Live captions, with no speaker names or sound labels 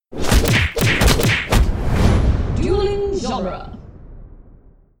genre.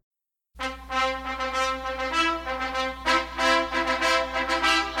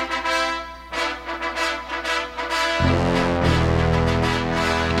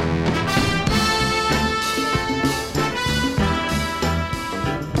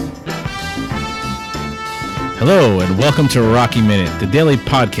 Hello, and welcome to Rocky Minute, the daily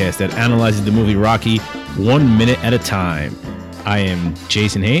podcast that analyzes the movie Rocky 1 minute at a time. I am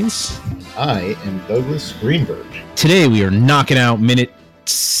Jason Haynes. I am Douglas Greenberg. Today we are knocking out minute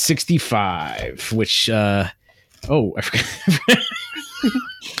 65, which, I forgot.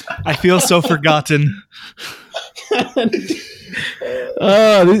 I feel so forgotten.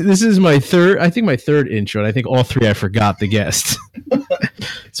 This is my third intro, and I think all three I forgot the guest.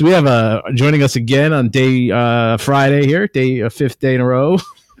 So we have joining us again on Friday here, fifth day in a row,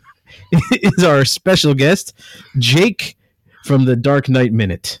 is our special guest, Jake from the Dark Knight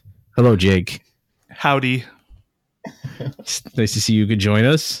Minute. Hello, Jake. Howdy. It's nice to see you could join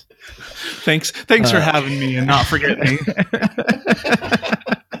us. Thanks for having me and not forgetting me.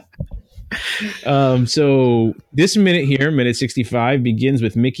 So this minute here, minute 65, begins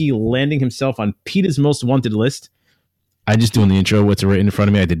with Mickey landing himself on PETA's most wanted list. I just doing the intro. What's right in front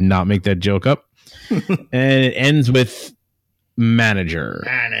of me? I did not make that joke up. And it ends with manager.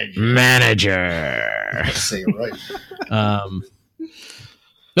 Say it right.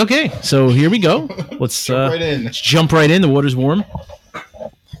 Okay, so here we go. Let's jump right in. The water's warm.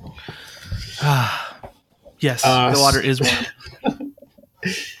 Yes, the water is warm.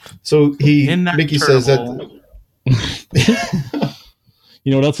 So Mickey says that.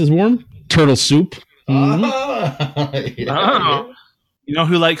 You know what else is warm? Turtle soup. Yeah. You know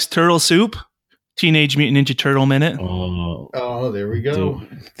who likes turtle soup? Teenage Mutant Ninja Turtle Minute. Oh, there we go.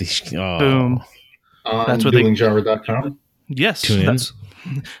 Boom. That's what doinggenre.com. Yes,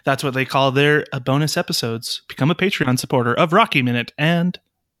 that's what they call their bonus episodes. Become a Patreon supporter of Rocky Minute and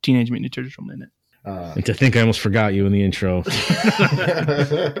Teenage Mutant Ninja Turtle Minute. And to think I almost forgot you in the intro.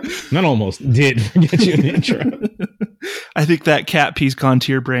 Not almost. Did forget you in the intro. I think that cat pee's gone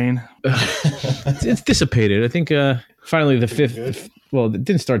to your brain. It's dissipated. I think finally the fifth. Well, it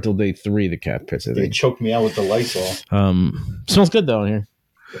didn't start till day 3, the cat piss. I They think. choked me out with the Lysol. Smells good though in here.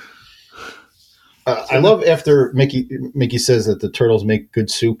 I love after Mickey says that the turtles make good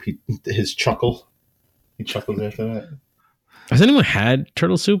soup. His chuckle. He chuckles after that. Has anyone had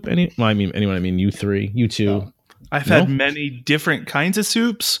turtle soup? Anyone? I mean, you three, you two. No. I've had many different kinds of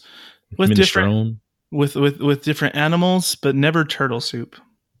soups with different different animals, but never turtle soup.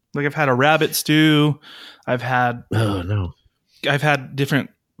 Like I've had a rabbit stew. I've had different.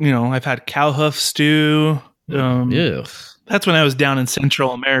 I've had cow hoof stew. That's when I was down in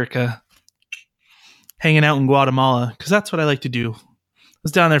Central America, hanging out in Guatemala, because that's what I like to do. I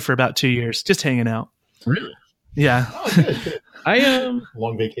was down there for about 2 years, just hanging out. Really? Yeah. Oh, good.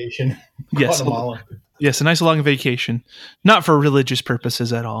 Long vacation. Yes. Guatemala. Yes, a nice long vacation. Not for religious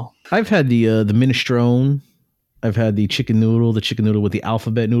purposes at all. I've had the minestrone. I've had the chicken noodle with the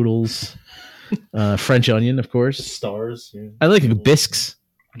alphabet noodles. French onion, of course. Stars. Yeah. I like bisques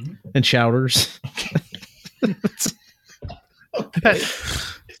and chowders.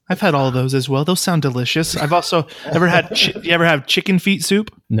 I've had all of those as well. Those sound delicious. I've also ever had. You ever have chicken feet soup?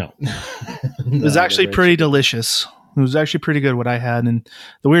 No. It was actually pretty delicious. It was actually pretty good what I had. And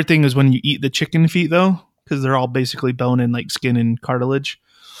the weird thing is when you eat the chicken feet, though, because they're all basically bone and like skin and cartilage.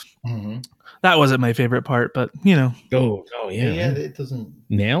 Mm-hmm. That wasn't my favorite part, but Oh yeah. Yeah, it doesn't.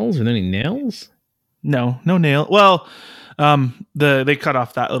 Nails? Are there any nails? No nail. Well, they cut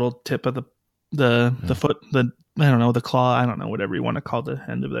off that little tip of the foot. The claw. I don't know, whatever you want to call the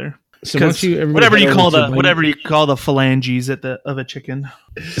end of there. So whatever you call the phalanges of a chicken.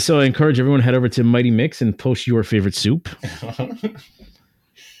 So I encourage everyone to head over to Mighty Mix and post your favorite soup.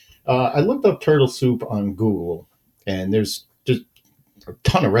 I looked up turtle soup on Google, and there's just a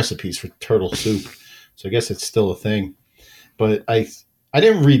ton of recipes for turtle soup. So I guess it's still a thing. But I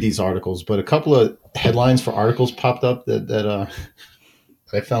didn't read these articles, but a couple of headlines for articles popped up that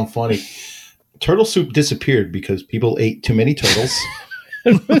I found funny. Turtle soup disappeared because people ate too many turtles.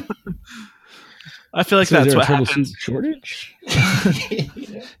 I feel like that's what happened. Shortage?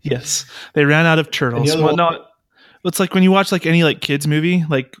 Yes, they ran out of turtles. It's like when you watch like any like kids movie,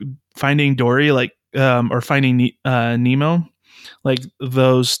 like Finding Dory, like or Finding Nemo, like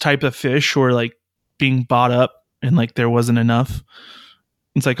those type of fish were like being bought up, and like there wasn't enough.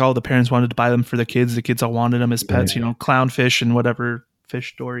 It's like all the parents wanted to buy them for the kids. The kids all wanted them as pets. Yeah. Clownfish and whatever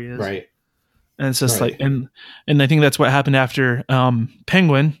fish Dory is. Right. And it's just like, and I think that's what happened after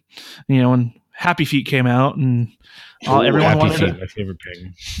Penguin, when Happy Feet came out, and everyone wanted my favorite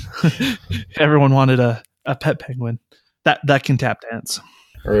penguin. Everyone wanted a pet penguin. that can tap dance.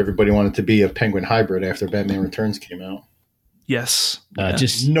 Or everybody wanted to be a penguin hybrid after Batman Returns came out. Yes.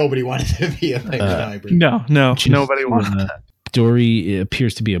 Just nobody wanted to be a penguin hybrid. No, nobody wanted that. Dory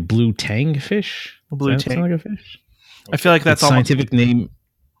appears to be a blue tang fish. A blue tang, like a fish. I feel like that's scientific name.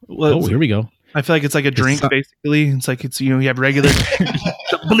 Well, here we go. I feel like it's like a drink, basically. It's like you have regular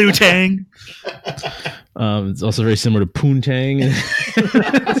blue tang. It's also very similar to poontang.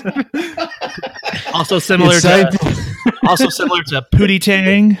 also similar to pootie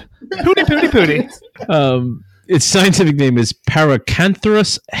tang. Pootie. Its scientific name is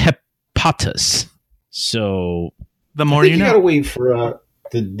Paracanthurus hepatus. So the more you know. Gotta wait for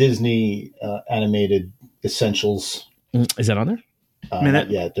the Disney animated Essentials. Is that on there?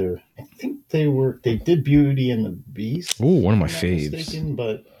 Yeah, I think they did Beauty and the Beast. Oh, one of my faves. Mistaken,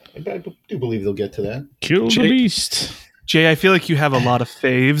 but I do believe they'll get to that. Kill the Beast. Jay, I feel like you have a lot of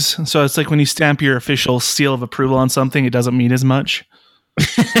faves. So it's like when you stamp your official seal of approval on something, it doesn't mean as much. I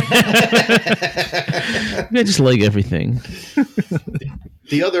just like everything.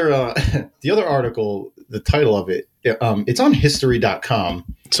 The other article, the title of it, it's on history.com.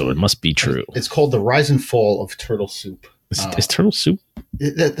 So it must be true. It's called The Rise and Fall of Turtle Soup. Is turtle soup?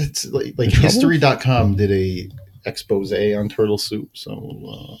 That's like history.com did a expose on turtle soup.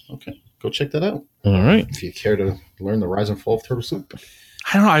 So, okay, go check that out. All right. If you care to learn the rise and fall of turtle soup.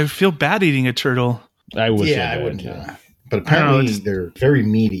 I don't know. I feel bad eating a turtle. I would. Yeah, I wouldn't. But apparently they're very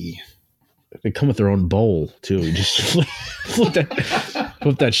meaty. They come with their own bowl too. You just flip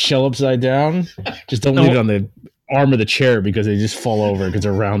that shell upside down. Just don't leave it on the arm of the chair because they just fall over because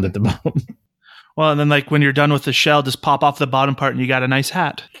they're round at the bottom. Well, and then like when you're done with the shell, just pop off the bottom part and you got a nice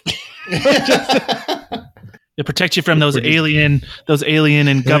hat. It protects you from those alien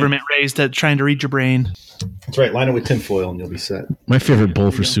and government rays that trying to read your brain. That's right. Line it with tinfoil and you'll be set. My favorite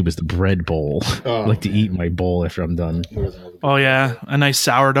bowl for soup is the bread bowl. I like to eat my bowl after I'm done. Oh yeah, a nice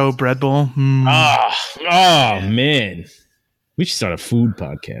sourdough bread bowl. Man. We should start a food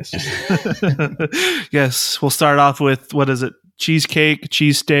podcast. Yes, we'll start off with, what is it? Cheesecake,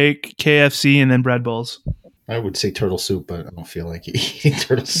 cheesesteak, KFC, and then bread bowls. I would say turtle soup, but I don't feel like eating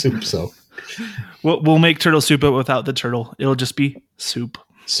turtle soup, so. We'll make turtle soup, but without the turtle. It'll just be soup.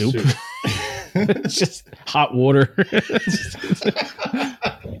 Soup? It's just hot water.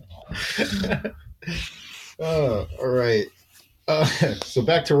 All right. So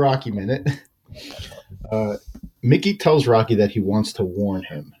back to Rocky Minute. Mickey tells Rocky that he wants to warn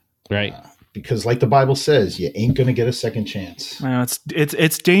him. Right. Because like the Bible says, you ain't going to get a second chance. No,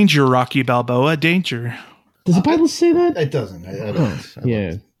 it's danger, Rocky Balboa, danger. Does the Bible say that? It doesn't. I don't.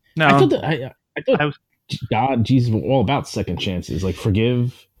 Yeah. No. I thought God, Jesus were all about second chances, like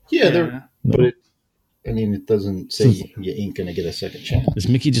forgive. Yeah. But it doesn't say you ain't going to get a second chance. Is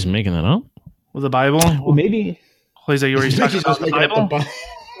Mickey just making that up? With the Bible? Well, maybe. Well, is that you were talking about the Bible?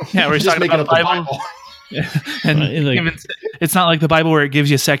 Yeah, we're talking about the Bible. Yeah. And it's not like the Bible where it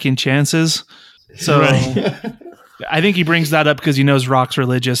gives you second chances. So I think he brings that up because he knows Rock's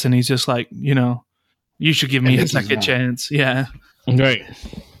religious and he's just like, you should give me a second chance. Yeah. Right.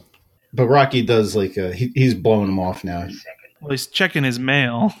 But Rocky does he's blowing him off now. Well, he's checking his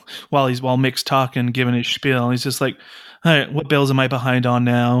mail while Mick's talking, giving his spiel. He's just like, all right, what bills am I behind on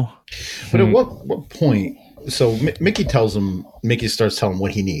now? But at what point? So Mickey starts telling him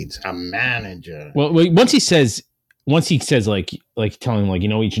what he needs. A manager. Well, once he says like telling him like,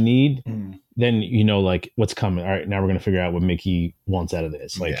 what you need, then like what's coming. All right, now we're gonna figure out what Mickey wants out of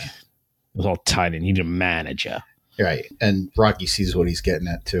this. Like it was all tied in. You need a manager. Right. And Rocky sees what he's getting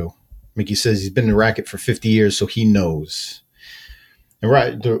at too. Mickey says he's been in the racket for 50 years, so he knows. And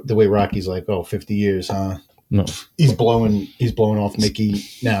the way Rocky's like, 50 years, huh? No. He's blowing off Mickey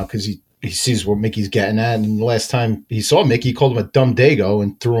now because he sees what Mickey's getting at. And the last time he saw Mickey, he called him a dumb dago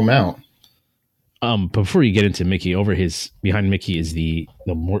and threw him out. Before you get into Mickey, behind Mickey is the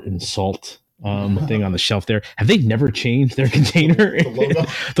Morton Salt thing on the shelf there. Have they never changed their container?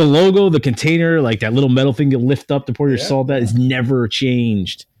 The logo, the container, like that little metal thing you lift up to pour your salt, that is never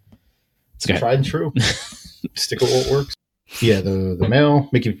changed. It's tried and true. Stick with what works. Yeah, the mail.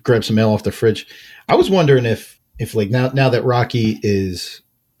 Mickey grabs some mail off the fridge. I was wondering if like now that Rocky is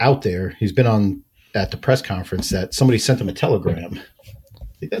out there, he's been on at the press conference, that somebody sent him a telegram.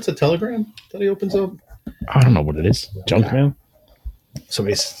 Think that's a telegram that he opens up? I don't know what it is. Junk mail?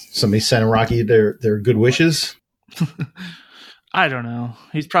 Somebody sent Rocky their good wishes. I don't know.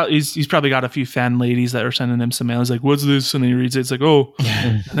 He's probably got a few fan ladies that are sending him some mail. He's like, "What's this?" And then he reads it. It's like, "Oh,"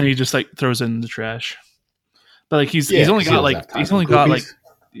 and then he just like throws it in the trash. But like he's only got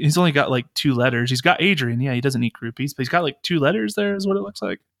like 2 letters. He's got Adrian. Yeah, he doesn't need groupies, but he's got like 2 letters there. Is what it looks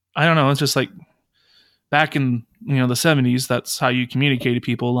like. I don't know. It's just like back in the 70s, that's how you communicated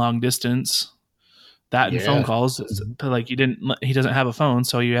people long distance. That and phone calls. Like he doesn't have a phone,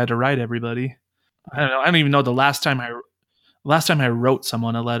 so you had to write everybody. I don't know. I don't even know the last time I wrote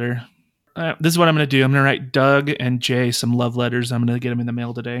someone a letter. This is what I'm going to do. I'm going to write Doug and Jay some love letters. I'm going to get them in the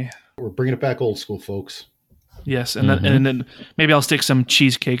mail today. We're bringing it back old school, folks. Yes, and then maybe I'll stick some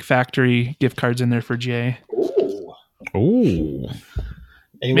Cheesecake Factory gift cards in there for Jay. Ooh.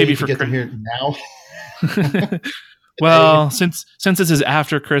 Maybe for get them here now. Well, since this is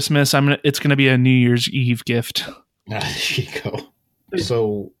after Christmas, it's going to be a New Year's Eve gift. There you go.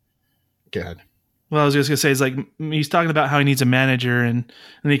 So, go ahead. Well, I was just going to say, it's like he's talking about how he needs a manager, and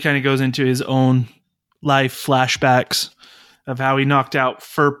he kind of goes into his own life flashbacks of how he knocked out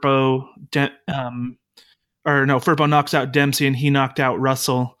Firpo. Firpo knocks out Dempsey, and he knocked out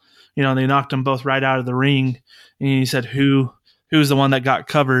Russell. They knocked them both right out of the ring, and he said, "Who's the one that got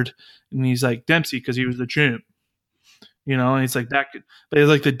covered?" And he's like, "Dempsey, because he was the champ." And he's like that. But it's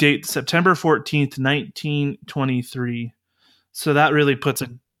like the date, September 14th, 1923. So that really puts a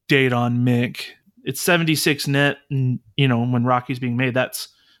date on Mick. It's 76 net, and, when Rocky's being made, that's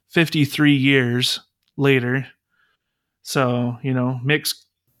 53 years later. So, Mick's.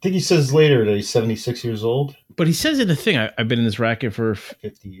 I think he says later that he's 76 years old. But he says in the thing, I've been in this racket for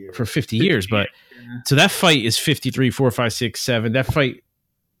 50 years. For 50 years, but so that fight is 53, 4, 5, 6, 7. That fight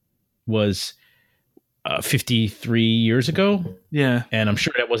was 53 years ago. Yeah. And I'm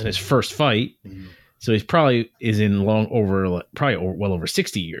sure that wasn't his first fight. Mm-hmm. So he's probably well over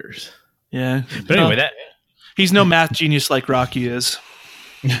 60 years. Yeah. But anyway, he's no math genius like Rocky is.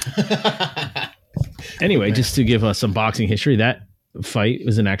 Anyway, just to give us some boxing history, that fight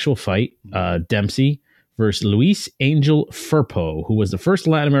was an actual fight. Dempsey versus Luis Angel Firpo, who was the first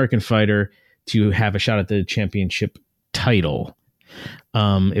Latin American fighter to have a shot at the championship title.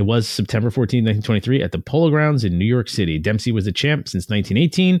 It was September 14, 1923 at the Polo Grounds in New York City. Dempsey was the champ since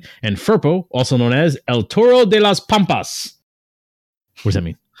 1918, and Firpo, also known as El Toro de las Pampas. What does that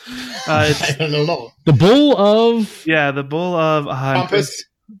mean? I don't know. The bull of... Yeah, the bull of... Pampas.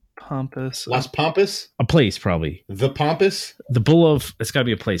 Pampas. Las Pampas? A place, probably. The Pampas? The bull of... It's got to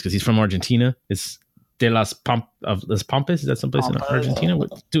be a place, because he's from Argentina. It's de las Pampas? Is that someplace in Argentina?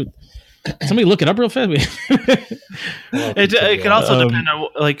 Dude... Somebody look it up real fast. It could also depend on,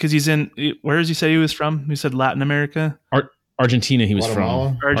 because he's in. Where does he say he was from? He said Latin America, Argentina. He was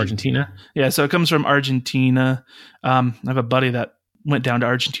Guatemala? from Argentina. Yeah, so it comes from Argentina. I have a buddy that went down to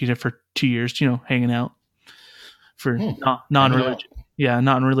Argentina for 2 years, hanging out for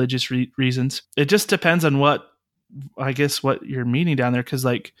non-religious reasons. It just depends on what you're meeting down there, because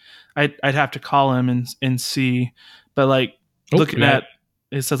I'd have to call him and see, but looking at.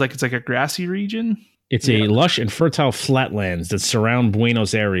 It says it's like a grassy region. It's a lush and fertile flatlands that surround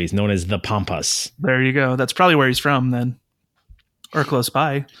Buenos Aires, known as the Pampas. There you go. That's probably where he's from then, or close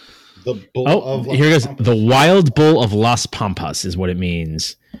by. The bull of Las here it goes. Pampas. The wild bull of Las Pampas is what it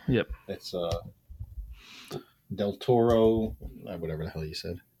means. Yep. It's Del Toro, whatever the hell you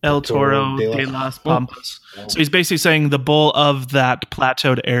said. El Toro de las Pampas. Oh. So he's basically saying the bull of that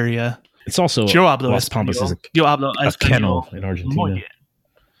plateaued area. It's also Las Pampas is a kennel in Argentina.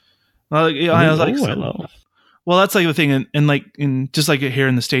 Well, I was like, well, that's the thing, and just like here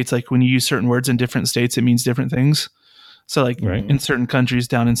in the States, when you use certain words in different states, it means different things. So, in certain countries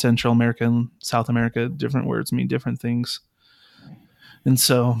down in Central America and South America, different words mean different things. And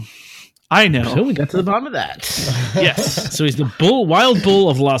so, I know. So we got to the bottom of that. Yes. So he's the wild bull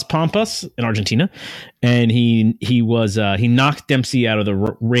of Las Pampas in Argentina, and he knocked Dempsey out of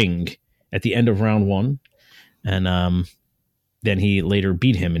the ring at the end of round 1, and then he later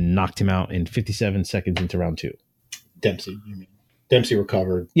beat him and knocked him out in 57 seconds into round 2. Dempsey, you mean? Dempsey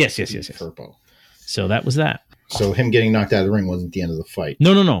recovered. Yes. Firpo. So that was that. So him getting knocked out of the ring wasn't the end of the fight.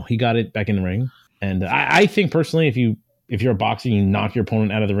 No. He got it back in the ring. And I think personally, if you're a boxer, you knock your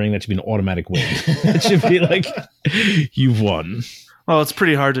opponent out of the ring, that should be an automatic win. It should be you've won. Well, it's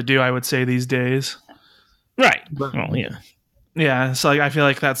pretty hard to do, I would say, these days. Right. Well, yeah. Yeah, so I feel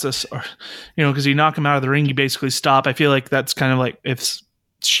like that's because you knock him out of the ring, you basically stop. I feel like that's kind of if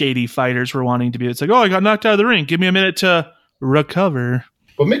shady fighters were wanting to be. It's I got knocked out of the ring. Give me a minute to recover.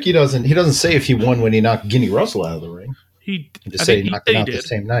 But Mickey doesn't say if he won when he knocked Guinea Russell out of the ring. He knocked him out the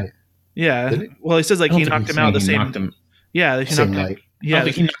same night. Yeah. Well, he says he knocked him out the same. Yeah, same night. Yeah, I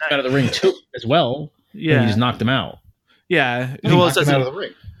think he knocked him out of the ring too as well. Yeah, he just knocked him out. Yeah, he knocked him out of the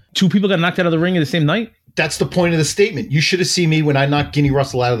ring. 2 people got knocked out of the ring at the same night. That's the point of the statement. You should have seen me when I knocked Guinea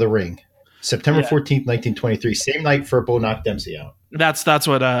Russell out of the ring. September 14th, 1923. Same night Firpo knocked Dempsey out. That's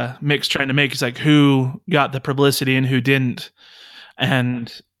what Mick's trying to make. It's who got the publicity and who didn't.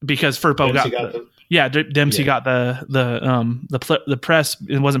 And because Firpo got Dempsey got the press.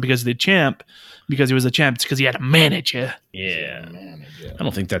 It wasn't because of the champ, because he was the champ. It's because he had a manager. Yeah. I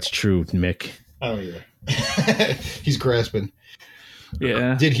don't think that's true, Mick. I don't either. He's grasping.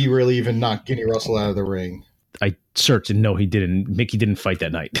 Yeah. Did he really even knock Guinea Russell out of the ring? I searched and no, he didn't. Mickey didn't fight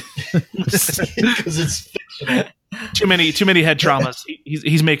that night. Because it's fictional. Too many head traumas.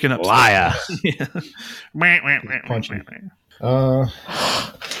 He's making up. Liar. Punching.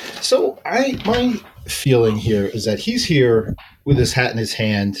 So my feeling here is that he's here with his hat in his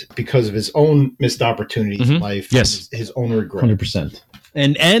hand because of his own missed opportunities in life. Yes, his own regret. 100%.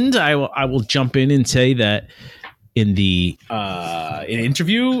 And I will jump in and say that in the in an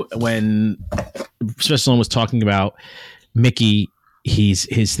interview when Sylvester Stallone was talking about Mickey, his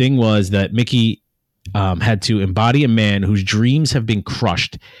thing was that Mickey had to embody a man whose dreams have been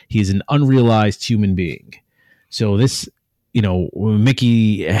crushed. He is an unrealized human being. So this,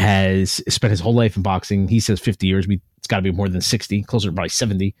 Mickey has spent his whole life in boxing. He says 50 years. It's got to be more than 60, closer to probably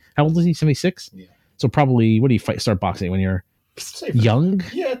 70. How old is he? 76? Yeah. So probably, what do you start boxing when you're young?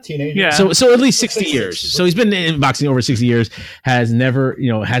 Yeah, teenager. Yeah. So at least 60 years. So he's been in boxing over 60 years, has never,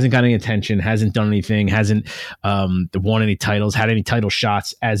 hasn't got any attention, hasn't done anything, hasn't won any titles, had any title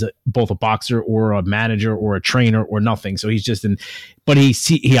shots as both a boxer or a manager or a trainer or nothing. So he's just but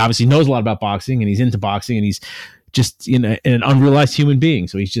he obviously knows a lot about boxing and he's into boxing and he's just an unrealized human being.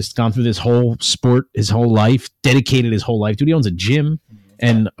 So he's just gone through this whole sport his whole life, dedicated his whole life. Dude, he owns a gym.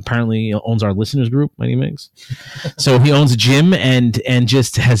 And apparently owns our listeners group, Mighty Migs. So he owns a gym and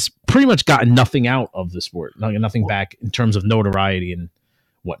just has pretty much gotten nothing out of the sport, nothing back in terms of notoriety and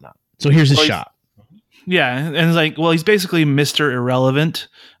whatnot. So here's his shot. Yeah, and it's like, well, he's basically Mr. Irrelevant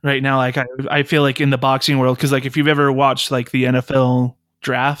right now. Like I feel like in the boxing world, because like if you've ever watched like the NFL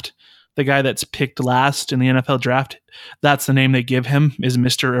draft, the guy that's picked last in the NFL draft, that's the name they give him, is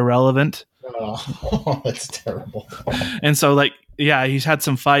Mr. Irrelevant. Oh, that's terrible. And so like, yeah, he's had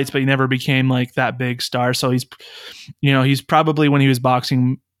some fights, but he never became like that big star. So he's probably, when he was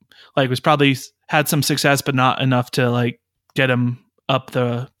boxing, like was probably had some success, but not enough to like get him up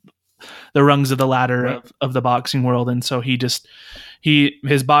the rungs of the ladder of the boxing world. And so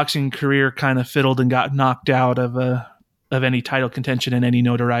his boxing career kind of fiddled and got knocked out of any title contention and any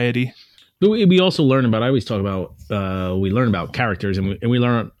notoriety. But we also learn about. I always talk about. We learn about characters, and we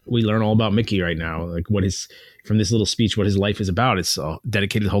learn all about Mickey right now. Like from this little speech, what his life is about. It's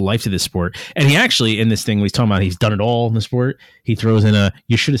dedicated his whole life to this sport. And he actually, in this thing, when he's talking about he's done it all in the sport, he throws in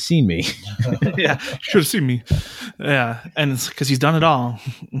 "You should have seen me." Yeah, should have seen me. Yeah, and it's because he's done it all.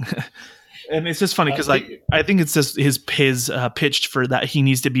 And it's just funny because like I think it's just his pitched for that he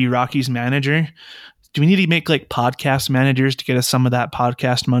needs to be Rocky's manager. Do we need to make like podcast managers to get us some of that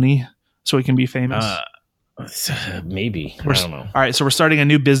podcast money? So we can be famous? Maybe. I don't know. All right, so we're starting a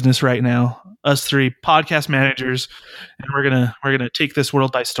new business right now. Us three podcast managers, and we're gonna take this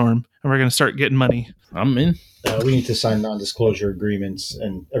world by storm, and we're gonna start getting money. I'm in. We need to sign non-disclosure agreements,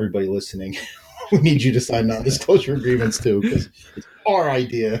 and everybody listening, we need you to sign non-disclosure agreements too, because it's our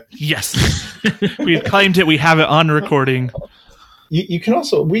idea. Yes, we've claimed it. We have it on recording. You can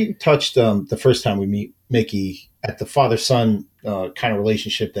also. We touched the first time we meet Mickey at the father-son kind of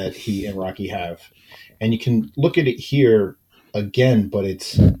relationship that he and Rocky have. And you can look at it here again, but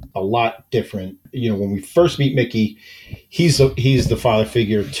it's a lot different. When we first meet Mickey, he's the father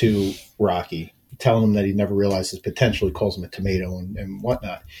figure to Rocky, telling him that he never realized his potential. He calls him a tomato and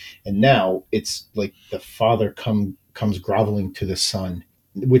whatnot. And now it's like the father comes groveling to the son,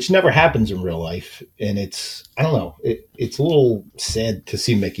 which never happens in real life. And it's, I don't know, it's a little sad to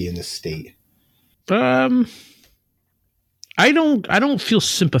see Mickey in this state. I don't feel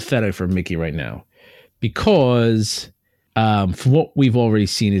sympathetic for Mickey right now because from what we've already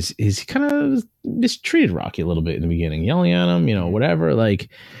seen is he kind of mistreated Rocky a little bit in the beginning, yelling at him, whatever. Like,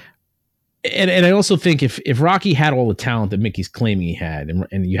 and I also think if Rocky had all the talent that Mickey's claiming he had,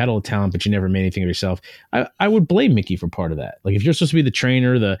 and you had all the talent but you never made anything of yourself, I would blame Mickey for part of that. Like if you're supposed to be the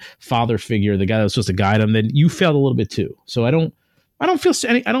trainer, the father figure, the guy that was supposed to guide him, then you failed a little bit too. So I don't feel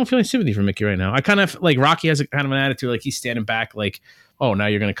any sympathy for Mickey right now. I kind of like Rocky has a kind of an attitude like he's standing back, like, oh, now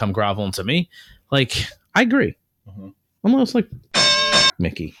you're going to come groveling to me. Like, I agree. I'm almost like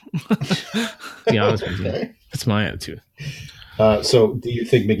Mickey. To be honest with you, that's my attitude. So, do you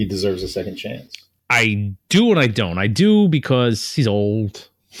think Mickey deserves a second chance? I do and I don't. I do because he's old.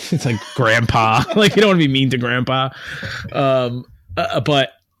 It's like grandpa. Like you don't want to be mean to grandpa. But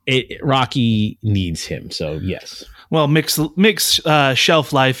Rocky needs him. So yes. Well, Mick's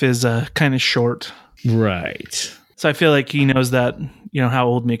shelf life is kind of short. Right. So I feel like he knows that, how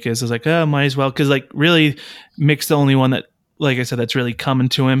old Mick is. It's like, oh, might as well. Because, like, really, Mick's the only one that like I said, that's really coming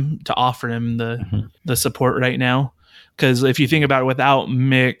to him to offer him the support right now. Because if you think about it, without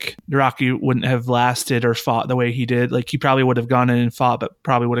Mick, Rocky wouldn't have lasted or fought the way he did. Like, he probably would have gone in and fought, but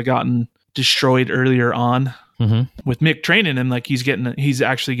probably would have gotten destroyed earlier on. With Mick training him, like he's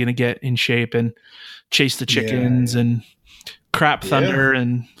actually going to get in shape and chase the chickens and crap thunder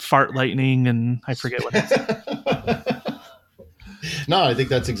and fart lightning, and I forget what it's. No, I think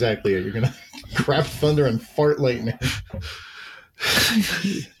that's exactly it. You're going to crap thunder and fart lightning.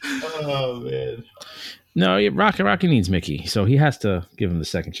 Oh, man. No, Rocky needs Mickey, so he has to give him the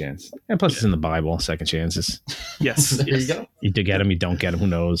second chance. And plus, it's in the Bible, second chances. Yes. There you go. You do get him, you don't get him, who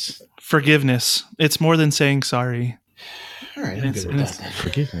knows? Forgiveness. It's more than saying sorry. All right, I'm good with that.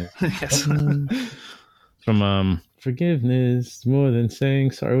 Forgiveness. Yes. From Forgiveness, more than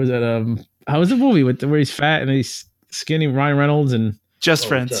saying sorry. Was that how was the movie where he's fat and he's skinny? Ryan Reynolds and Just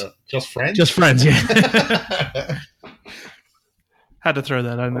Friends. Just Friends? Just Friends, yeah. Had to throw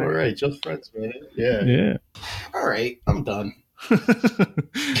that on there. All right, Just Friends, man. Yeah. Yeah. All right, I'm done.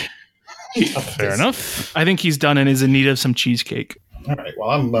 Fair enough. I think he's done and is in need of some cheesecake. All right, well,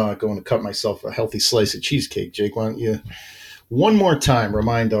 I'm going to cut myself a healthy slice of cheesecake. Jake, why don't you one more time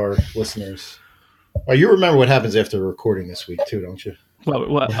remind our listeners? Oh, you remember what happens after recording this week, too, don't you?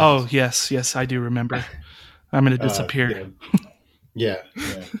 What? Oh, yes, I do remember. I'm going to disappear. Yeah.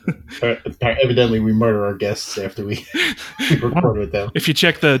 Evidently, we murder our guests after we record with them. If you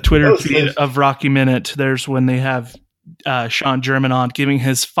check the Twitter feed of Rocky Minute, there's when they have Sean German on giving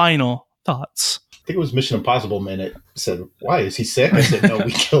his final thoughts. I think it was Mission Impossible Minute. Said, "Why is he sick?" I said, "No,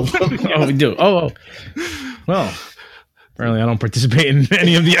 we killed him." Oh, we do. Oh, well. Apparently, I don't participate in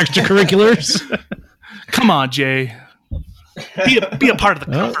any of the extracurriculars. Come on, Jay. Be a part of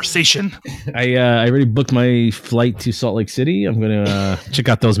the conversation. I already booked my flight to Salt Lake City. I'm going to check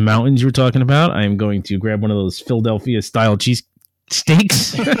out those mountains you were talking about. I'm going to grab one of those Philadelphia-style cheese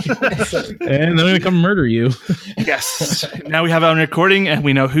steaks, and I'm going to come murder you. Yes. Now we have it on recording, and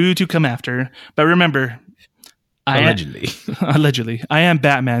we know who to come after. But remember, allegedly, I am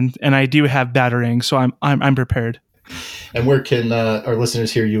Batman, and I do have batarangs, so I'm prepared. And where can our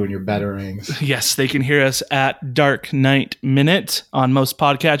listeners hear you and your batarangs? Yes, they can hear us at Dark Knight Minute on most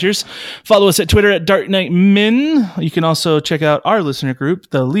podcatchers. Follow us at Twitter at Dark Knight Min. You can also check out our listener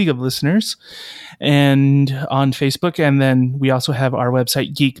group, the League of Listeners, and on Facebook. And then we also have our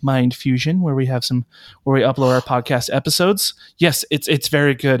website, Geek Mind Fusion, where we upload our podcast episodes. Yes, it's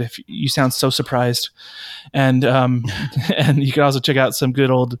very good. If you sound so surprised, and and you can also check out some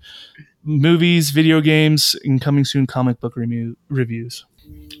good old movies, video games, and coming soon comic book reviews.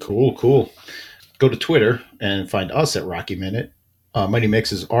 Cool. Go to Twitter and find us at Rocky Minute. Mighty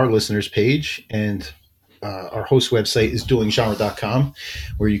Mix is our listeners page, and our host website is duelinggenre.com,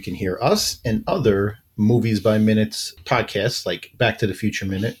 where you can hear us and other Movies by Minutes podcasts like Back to the Future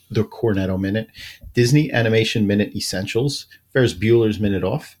Minute, The Cornetto Minute, Disney Animation Minute Essentials, Ferris Bueller's Minute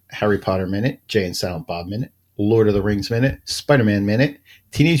Off, Harry Potter Minute, Jay and Silent Bob Minute, Lord of the Rings Minute, Spider-Man Minute,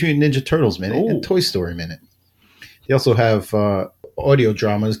 Teenage Mutant Ninja Turtles Minute, and Toy Story Minute. They also have audio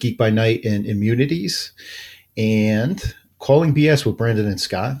dramas, Geek by Night and Immunities, and Calling BS with Brandon and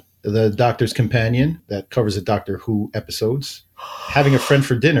Scott, The Doctor's Companion, that covers the Doctor Who episodes, Having a Friend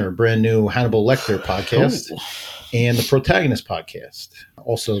for Dinner, a brand new Hannibal Lecter podcast, and the Protagonist podcast.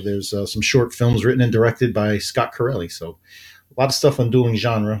 Also, there's some short films written and directed by Scott Corelli. So a lot of stuff on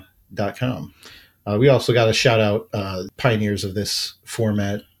duelinggenre.com. We also got to shout out pioneers of this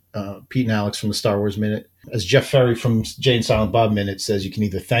format, Pete and Alex from the Star Wars Minute. As Jeff Ferry from Jay and Silent Bob Minute says, you can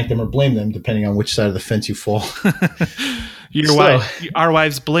either thank them or blame them, depending on which side of the fence you fall. Our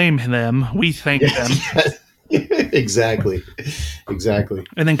wives blame them. We thank them. Exactly.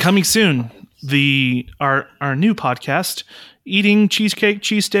 And then coming soon, our new podcast, Eating Cheesecake,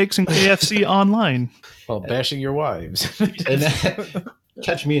 Cheesesteaks, and KFC Online. While bashing your wives. And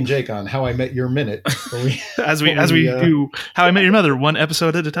catch me and Jake on How I Met Your Minute. As we do How I Met Your Mother, one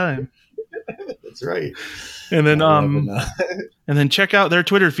episode at a time. That's right. And then and then check out their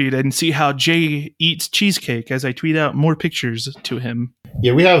Twitter feed and see how Jay eats cheesecake as I tweet out more pictures to him.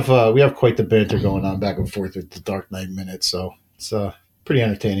 Yeah, we have quite the banter going on back and forth with the Dark Knight Minute, so it's pretty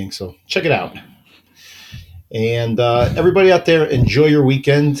entertaining. So check it out. And everybody out there, enjoy your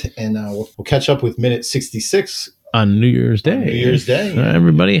weekend, and we'll catch up with Minute 66 on New Year's Day.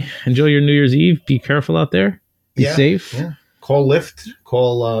 Everybody, enjoy your New Year's Eve. Be careful out there. Be safe. Yeah. Call Lyft.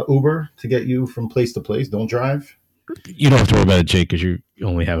 Call Uber to get you from place to place. Don't drive. You don't have to worry about it, Jake, because you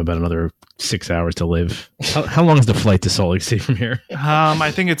only have about another 6 hours to live. How long is the flight to Salt Lake City from here?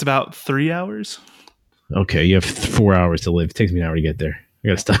 I think it's about 3 hours. Okay, you have 4 hours to live. It takes me an hour to get there. I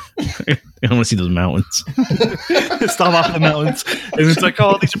gotta stop. I want to see those mountains. Stop off the mountains. And it's like,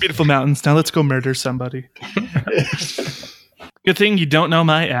 oh, these are beautiful mountains. Now let's go murder somebody. Good thing you don't know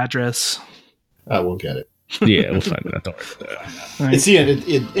my address. We'll get it. Yeah, we'll find it. Don't worry about that. Right. It's the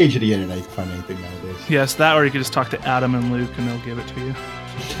age of the internet. You can find anything nowadays. Yes, that, or you could just talk to Adam and Luke and they'll give it to you.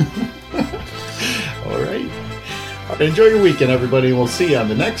 All right. Enjoy your weekend, everybody. We'll see you on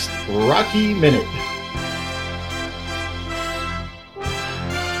the next Rocky Minute.